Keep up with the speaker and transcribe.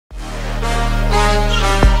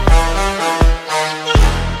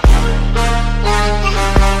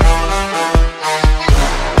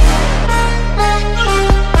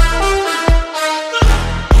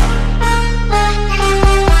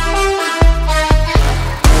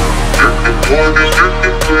Hey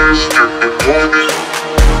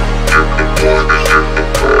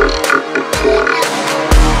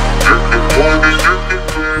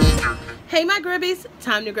my grubbies,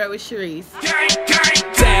 time to grow with Cherice.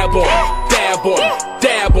 Dab on, dab on,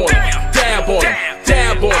 dab on, dab on,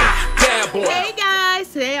 dab on, dab on. Hey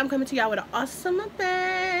guys, today I'm coming to y'all with an awesome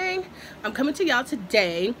thing. I'm coming to y'all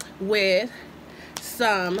today with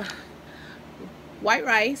some white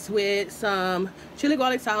rice with some chili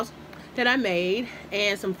garlic sauce that I made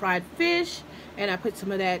and some fried fish, and I put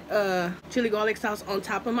some of that chili garlic sauce on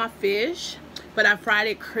top of my fish, but I fried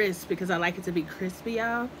it crisp because I like it to be crispy,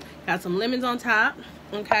 y'all. Got some lemons on top.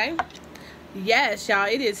 Okay, yes y'all,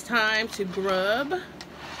 it is time to grub.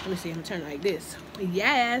 Let me see, I'm gonna turn it like this.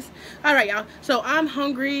 Yes, all right y'all, so I'm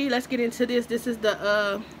hungry. Let's get into this. This is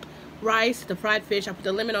the rice, the fried fish. I put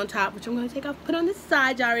the lemon on top, which I'm gonna take off, put on the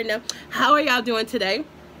side. Y'all already know. How are y'all doing today?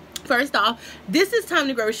 First off, this is Time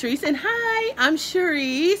to Grow with Cherice, and hi, I'm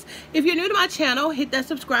Cherice. If you're new to my channel, hit that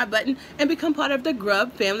subscribe button and become part of the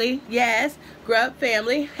Grub family. Yes, Grub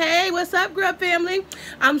family. Hey, what's up, Grub family?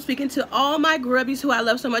 I'm speaking to all my grubbies who I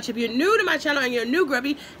love so much. If you're new to my channel and you're a new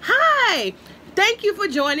grubby, hi. Thank you for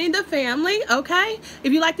joining the family, okay?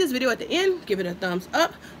 If you like this video at the end, give it a thumbs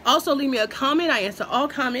up. Also, leave me a comment. I answer all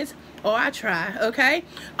comments, or I try, okay?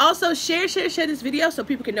 Also, share this video so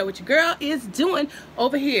people can know what your girl is doing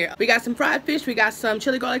over here. We got some fried fish. We got some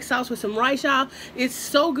chili garlic sauce with some rice, y'all. It's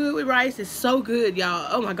so good with rice. It's so good, y'all.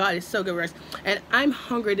 Oh my God, it's so good with rice. And I'm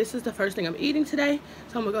hungry. This is the first thing I'm eating today.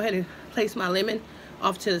 So I'm gonna go ahead and place my lemon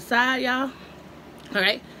off to the side, y'all. All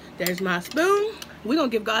right, there's my spoon. We're gonna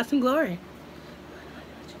give God some glory.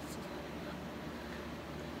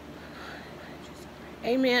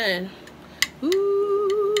 Amen.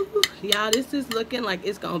 Ooh, y'all, this is looking like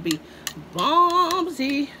it's gonna be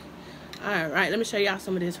bombsy. All right, let me show y'all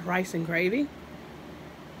some of this rice and gravy.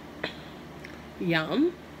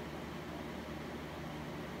 Yum.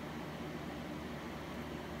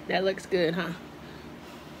 That looks good, huh?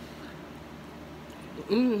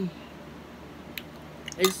 Mmm.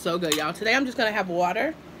 It's so good, y'all. Today I'm just gonna have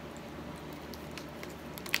water.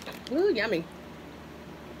 Ooh, yummy.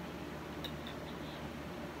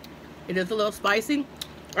 It is a little spicy.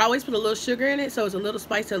 I always put a little sugar in it, so it's a little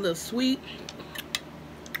spicy, a little sweet.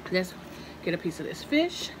 Let's get a piece of this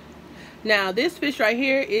fish. Now, this fish right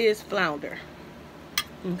here is flounder.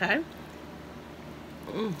 Okay.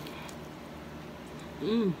 Mmm.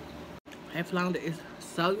 Mmm. That flounder is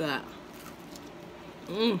so good.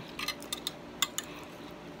 Mmm.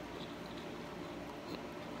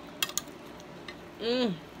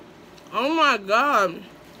 Mmm. Oh my God.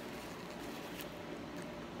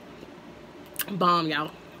 Bomb,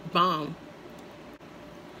 y'all. Bomb.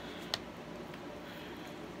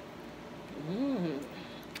 Mmm.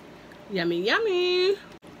 Yummy, yummy. Here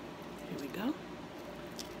we go.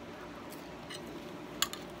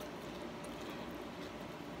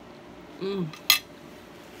 Mmm.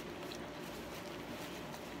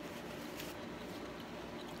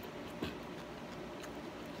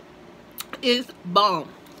 It's bomb.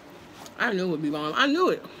 I knew it would be bomb. I knew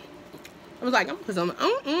it. I was like, I'm gonna put some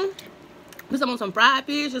put some on some fried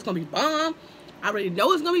fish. It's gonna be bomb. I already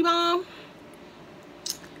know it's gonna be bomb.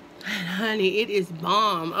 And honey, it is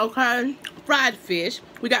bomb. Okay, fried fish.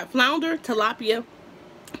 We got flounder, tilapia,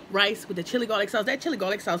 rice with the chili garlic sauce. That chili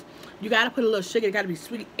garlic sauce, you gotta put a little sugar. It gotta be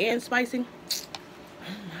sweet and spicy. Oh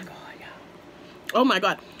my God, y'all. Oh my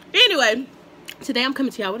God. Anyway, today I'm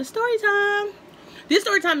coming to y'all with a story time. This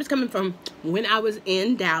story time is coming from when I was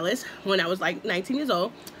in Dallas, when I was like 19 years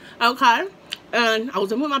old. Okay, and I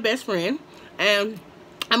was with my best friend, and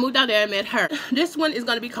I moved out there and met her. This one is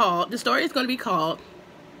going to be called, the story is going to be called,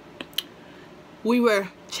 We Were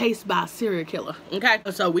Chased by a Serial Killer. Okay,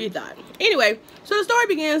 so we thought. Anyway, so the story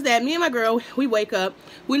begins that me and my girl, we wake up.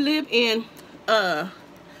 We live in, where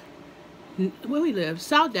we live?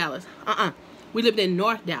 South Dallas. We lived in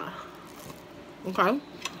North Dallas. Okay.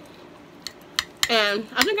 And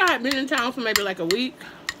I think I had been in town for maybe like a week.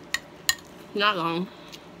 Not long.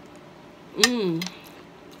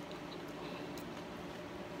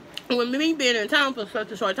 When me being in town for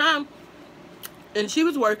such a short time, and she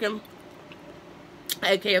was working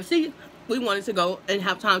at KFC, we wanted to go and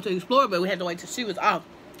have time to explore, but we had to wait till she was off.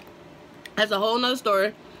 That's a whole nother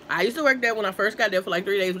story. I used to work there when I first got there for like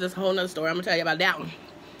 3 days, but that's a whole nother story. I'm gonna tell you about that one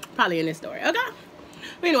probably in this story. Okay,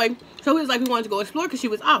 but anyway, so we was like, we wanted to go explore because she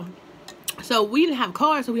was off. So we didn't have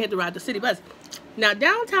cars, so we had to ride the city bus. Now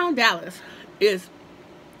downtown Dallas is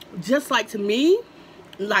just like, to me,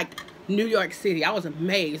 like New York City. I was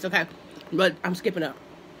amazed. Okay, but I'm skipping up.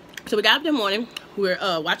 So we got up in the morning, we were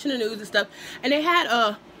watching the news and stuff, and they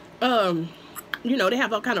had you know, they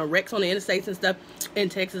have all kind of wrecks on the interstates and stuff in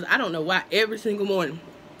Texas. I don't know why, every single morning.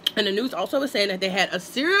 And the news also was saying that they had a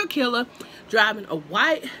serial killer driving a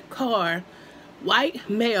white car, white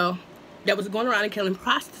male, that was going around and killing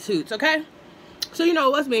prostitutes, okay? So, you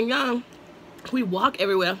know, us being young, we walk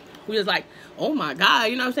everywhere. We was like, oh my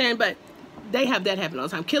God, you know what I'm saying? But they have that happen all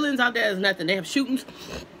the time. Killings out there is nothing. They have shootings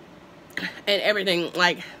and everything,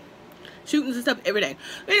 like shootings and stuff every day.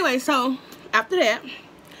 Anyway, so after that,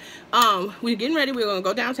 we were getting ready. We were gonna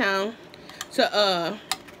go downtown to,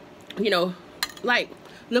 you know, like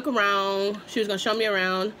look around. She was gonna show me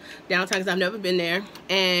around downtown because I've never been there,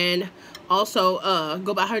 and also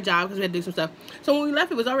go by her job because we had to do some stuff. So when we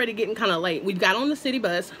left, it was already getting kind of late. We got on the city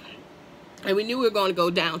bus, and we knew we were going to go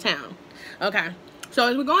downtown. Okay, so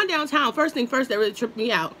as we're going downtown, first thing first that really tripped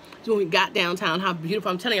me out is when we got downtown, how beautiful.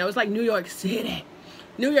 I'm telling you, it was like New York City.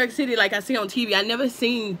 New York City, like I see on TV. I never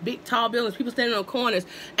seen big, tall buildings, people standing on corners.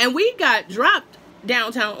 And we got dropped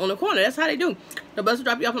downtown on the corner. That's how they do. The bus will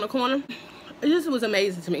drop you off on the corner. It just was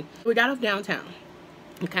amazing to me. We got off downtown.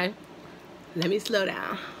 Okay, let me slow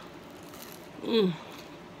down. It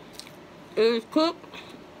was cooked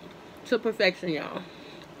to perfection, y'all.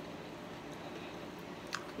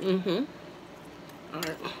 All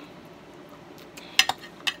right.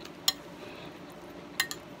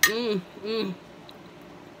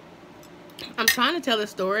 I'm trying to tell a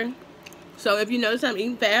story, so if you notice I'm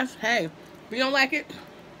eating fast, hey, if you don't like it,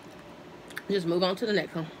 just move on to the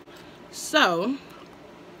next one. So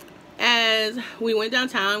as we went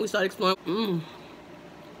downtown, we started exploring.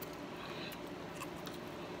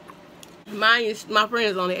 My friend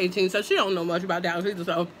is only 18, so she don't know much about Dallas either,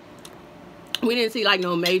 so we didn't see like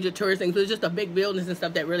no major tourist things. It was just the big buildings and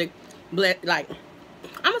stuff that really blessed, like,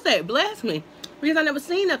 I'm gonna say it blessed me, because I never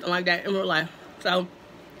seen nothing like that in real life. So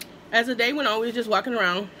as the day went on, we were just walking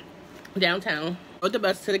around downtown, rode the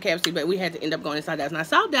bus to the KFC, but we had to end up going inside Dallas. Now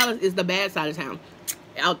South Dallas is the bad side of town,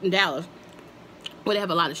 out in Dallas, where they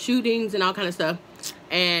have a lot of shootings and all kind of stuff.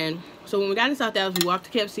 And so when we got in South Dallas, we walked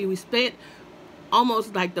to KFC. We spent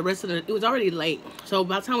almost like the rest of the, it was already late. So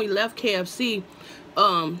by the time we left KFC,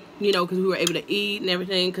 you know, because we were able to eat and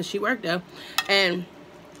everything, because she worked there. And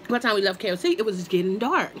by the time we left KFC, it was just getting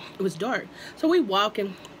dark. It was dark. So we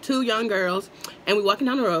walking, two young girls, and we walking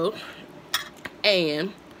down the road.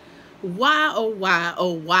 And why, oh why,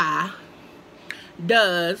 oh why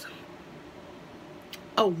does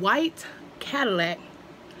a white Cadillac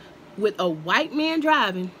with a white man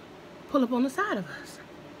driving pull up on the side of us?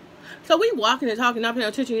 So we walking and talking, not paying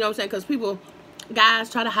attention, you know what I'm saying? Because people, guys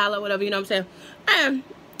try to holler, whatever, you know what I'm saying? And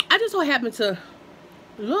I just so happened to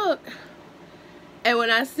look, and when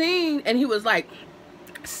I seen, and he was like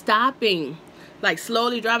stopping, like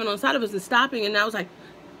slowly driving on the side of us and stopping, and I was like,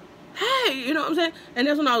 hey, you know what I'm saying? And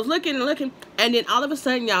that's when I was looking and looking, and then all of a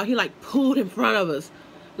sudden, y'all, he like pulled in front of us,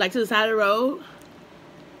 like to the side of the road.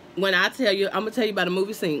 When I tell you, I'm gonna tell you about a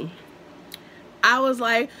movie scene. I was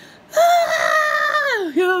like, ah!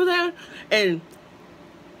 You know what I'm saying? And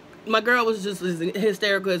my girl was just as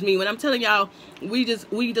hysterical as me. When I'm telling y'all, we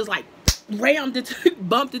just like rammed it,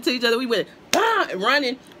 bumped into each other. We went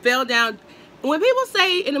running, fell down. When people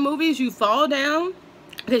say in the movies you fall down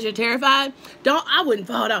because you're terrified, I wouldn't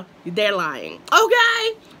fall down. They're lying.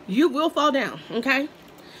 Okay? You will fall down. Okay?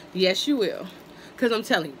 Yes, you will. Because I'm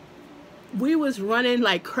telling you, we was running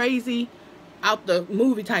like crazy out the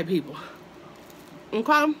movie type people.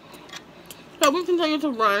 Okay? So we continue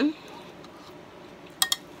to run.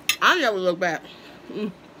 I never look back.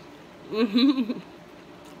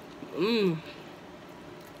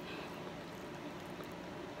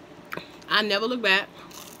 I never look back.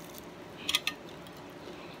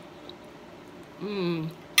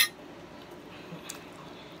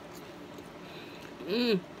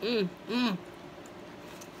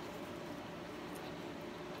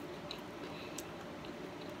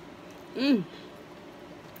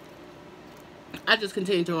 I just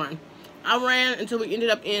continued to run. I ran until we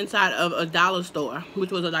ended up inside of a dollar store,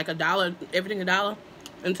 which was like $1, everything $1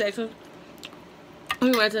 in Texas.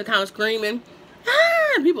 We went to the counter screaming,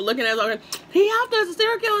 ah! People looking at us like, he out there, it's a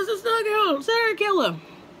serial killer, it's a serial killer.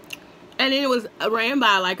 And then it was ran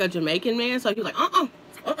by like a Jamaican man, so he was like, y'all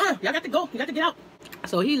got to go, you got to get out.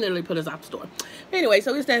 So he literally put us out the store. Anyway,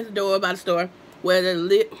 so we stand at the door by the store where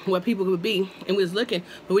people could be, and we was looking,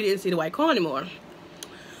 but we didn't see the white car anymore.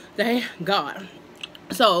 Thank God.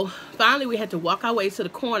 So finally we had to walk our way to the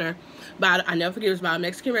corner by, I never forget, it was by a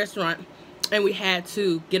Mexican restaurant, and we had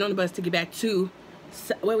to get on the bus to get back to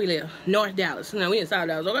where we live, North Dallas. Now we in South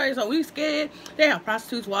Dallas, okay? So we scared. They have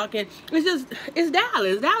prostitutes walking. It's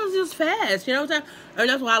Dallas. Dallas is just fast, you know what I'm saying? And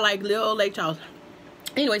that's why I like little Lake Charles.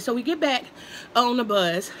 Anyway, so we get back on the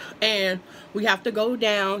bus, and we have to go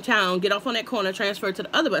downtown, get off on that corner, transfer to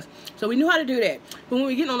the other bus. So we knew how to do that. But when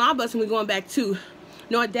we get on our bus and we're going back to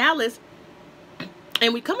North Dallas,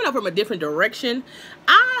 and we coming up from a different direction,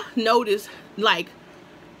 I noticed, like,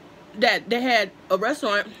 that they had a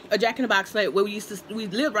restaurant, a Jack in the Box, like, where we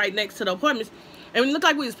lived right next to the apartments, and it looked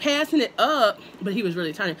like we was passing it up, but he was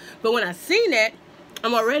really turning. But when I seen that,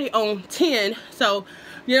 I'm already on 10, so,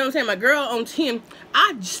 you know what I'm saying, my girl on 10,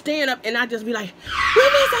 I stand up and I just be like, we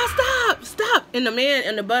missed our stop. And the man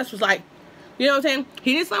in the bus was like, you know what I'm saying,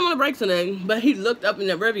 he didn't slam on the brakes or nothing, but he looked up in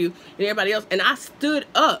the rearview and everybody else, and I stood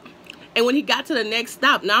up. And when he got to the next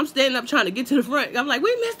stop, now I'm standing up trying to get to the front, I'm like,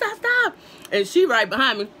 we missed our stop. And she right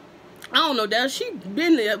behind me. I don't know Dallas. She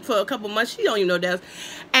been there for a couple months. She don't even know Dallas.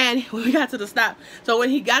 And when we got to the stop, so when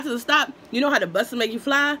he got to the stop, you know how the buses make you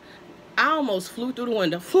fly? I almost flew through the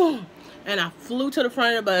window. And I flew to the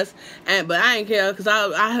front of the bus, but I didn't care because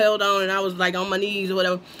I held on and I was like on my knees or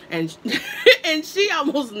whatever, and and she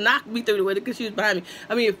almost knocked me through the window because she was behind me.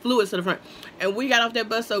 I mean, it flew us to the front, and we got off that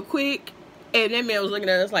bus so quick, and that man was looking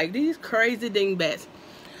at us like, these crazy dingbats.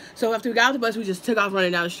 So after we got off the bus, we just took off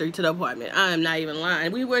running down the street to the apartment. I am not even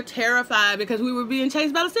lying. We were terrified because we were being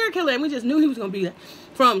chased by the serial killer, and we just knew he was going to be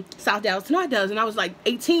from South Dallas to North Dallas, and I was like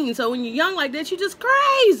 18, so when you're young like that, you're just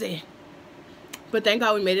crazy. But thank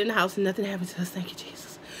God we made it in the house and nothing happened to us. Thank you,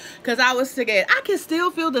 Jesus. Because I was scared. I can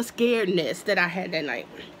still feel the scaredness that I had that night.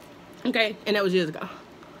 Okay? And that was years ago.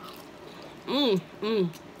 But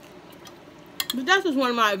that's just one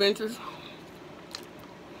of my adventures.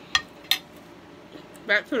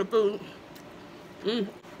 Back to the food.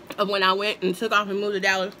 Of when I went and took off and moved to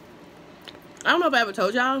Dallas. I don't know if I ever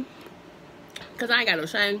told y'all. Because I ain't got no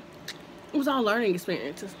shame. It was all learning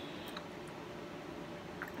experiences.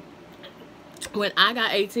 When I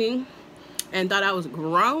got 18 and thought I was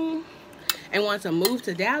grown and wanted to move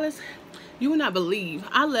to Dallas, you would not believe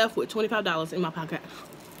I left with $25 in my pocket.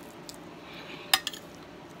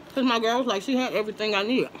 Because my girl was like, she had everything I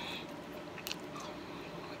needed.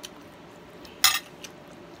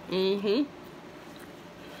 And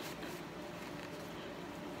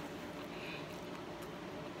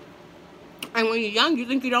when you're young, you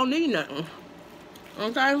think you don't need nothing.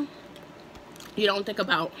 Okay? You don't think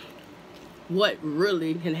about what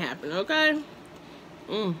really can happen, okay?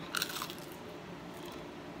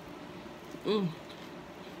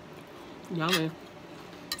 Yummy.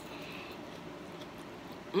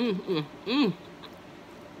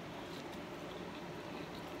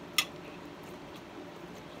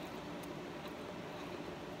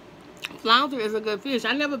 Flounder is a good fish.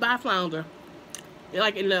 I never buy flounder.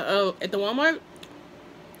 Like in the at the Walmart,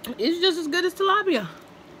 it's just as good as tilapia.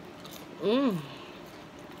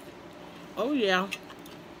 Oh yeah.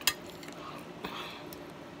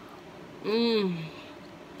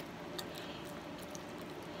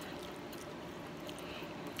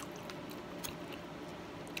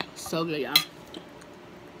 So good, y'all.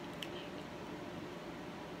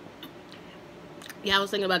 Yeah, I was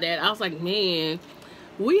thinking about that. I was like, man,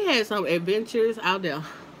 we had some adventures out there.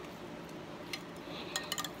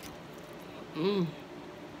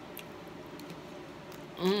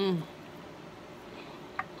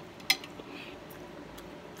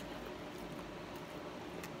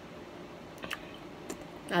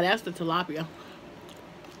 Now that's the tilapia.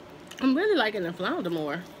 I'm really liking the flounder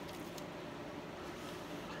more.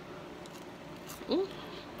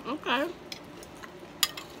 Okay.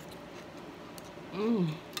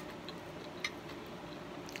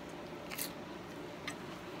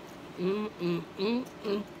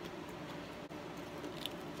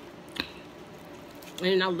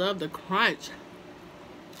 And I love the crunch.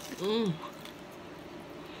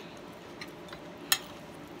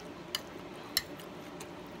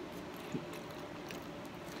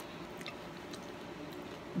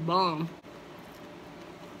 Bomb.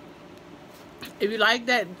 If you like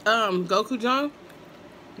that gochujang,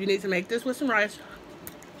 you need to make this with some rice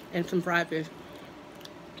and some fried fish.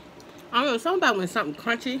 I don't know, something about when something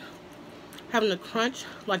crunchy, having the crunch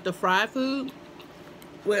like the fried food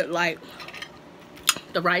with like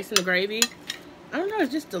the rice and the gravy. I don't know,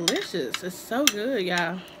 it's just delicious. It's so good,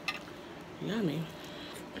 y'all. Yummy.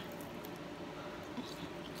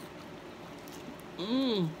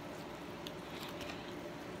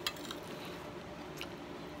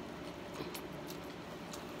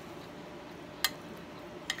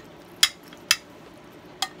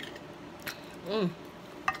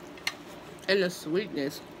 And the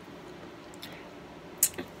sweetness.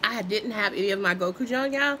 I didn't have any of my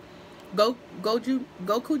gochujang, y'all.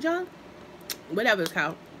 Gochujang, whatever it's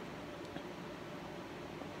called.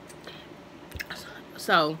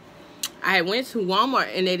 So I went to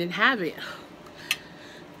Walmart and they didn't have it.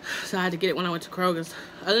 So I had to get it when I went to Kroger's.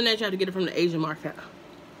 Other than that, you have to get it from the Asian market.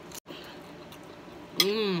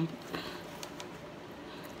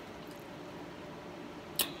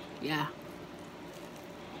 Yeah.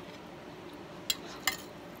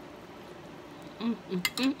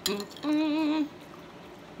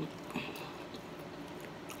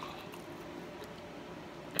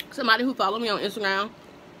 Somebody who followed me on Instagram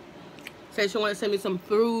said she wanted to send me some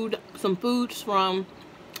foods from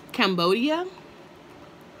Cambodia.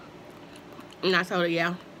 And I told her,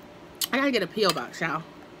 yeah, I gotta get a P.O. box, y'all.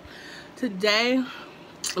 Today,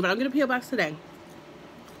 but I'll get a P.O. box today.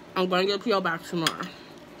 I'm gonna get a P.O. box tomorrow.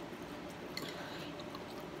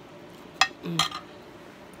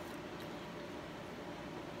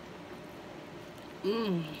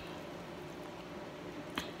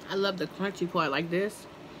 I love the crunchy part like this.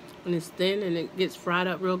 When it's thin and it gets fried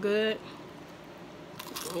up real good.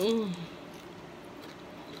 I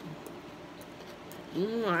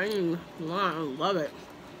love it.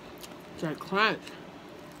 It's that crunch.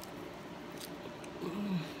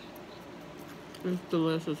 It's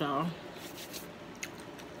delicious, y'all.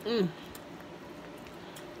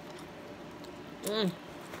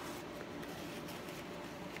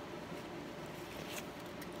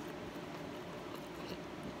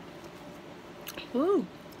 Ooh.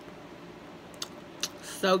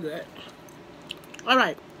 So good. All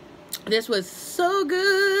right. This was so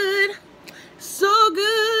good. So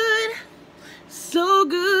good. So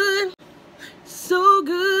good. So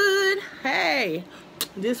good. Hey.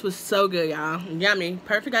 This was so good, y'all. Yummy.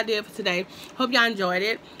 Perfect idea for today. Hope y'all enjoyed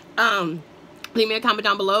it. Leave me a comment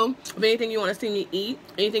down below of anything you want to see me eat,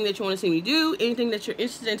 anything that you want to see me do, anything that you're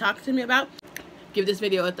interested in talking to me about. Give this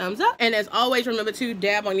video a thumbs up. And as always, remember to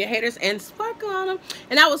dab on your haters and sparkle on them.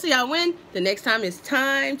 And I will see y'all when the next time it's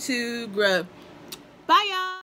time to grub. Bye, y'all.